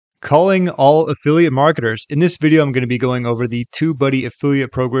Calling all affiliate marketers. In this video, I'm going to be going over the TubeBuddy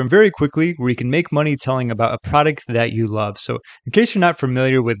affiliate program very quickly, where you can make money telling about a product that you love. So in case you're not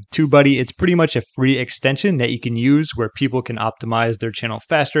familiar with TubeBuddy, it's pretty much a free extension that you can use where people can optimize their channel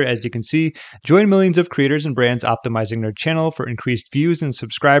faster. As you can see, join millions of creators and brands optimizing their channel for increased views and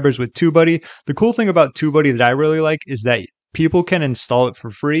subscribers with TubeBuddy. The cool thing about TubeBuddy that I really like is that people can install it for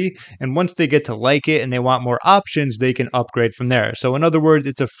free, and once they get to like it and they want more options, they can upgrade from there. So in other words,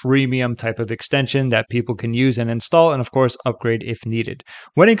 it's a freemium type of extension that people can use and install, and of course upgrade if needed.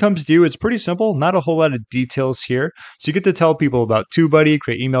 When it comes to you, it's pretty simple, not a whole lot of details here. So you get to tell people about TubeBuddy,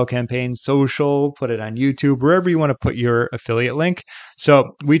 create email campaigns, social, put it on YouTube, wherever you want to put your affiliate link.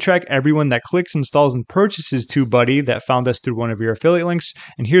 So we track everyone that clicks, installs, and purchases TubeBuddy that found us through one of your affiliate links.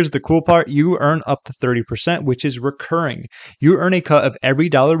 And here's the cool part, you earn up to 30%, which is recurring. You earn a cut of every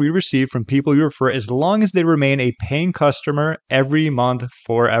dollar we receive from people you refer as long as they remain a paying customer every month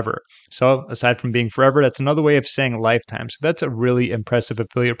forever. So aside from being forever, that's another way of saying lifetime. So that's a really impressive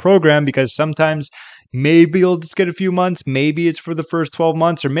affiliate program, because sometimes maybe you'll just get a few months, maybe it's for the first 12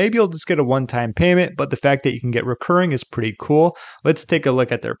 months, or maybe you'll just get a one-time payment, but the fact that you can get recurring is pretty cool. Let's take a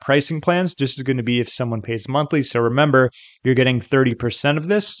look at their pricing plans. This is going to be if someone pays monthly. So remember, you're getting 30% of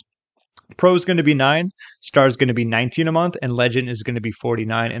this. Pro is going to be 9, Star is going to be 19 a month, and Legend is going to be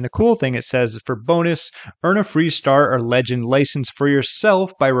 49. And the cool thing, it says for bonus, earn a free Star or Legend license for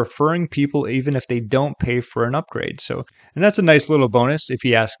yourself by referring people even if they don't pay for an upgrade. So, and that's a nice little bonus if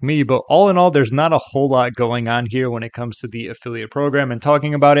you ask me, but all in all, there's not a whole lot going on here when it comes to the affiliate program and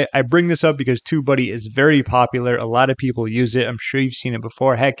talking about it. I bring this up because TubeBuddy is very popular. A lot of people use it. I'm sure you've seen it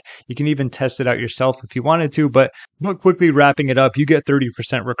before. Heck, you can even test it out yourself if you wanted to, but quickly wrapping it up, you get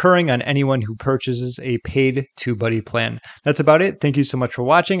 30% recurring on anyone who purchases a paid TubeBuddy plan. That's about it. Thank you so much for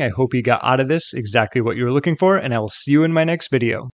watching. I hope you got out of this exactly what you were looking for, and I will see you in my next video.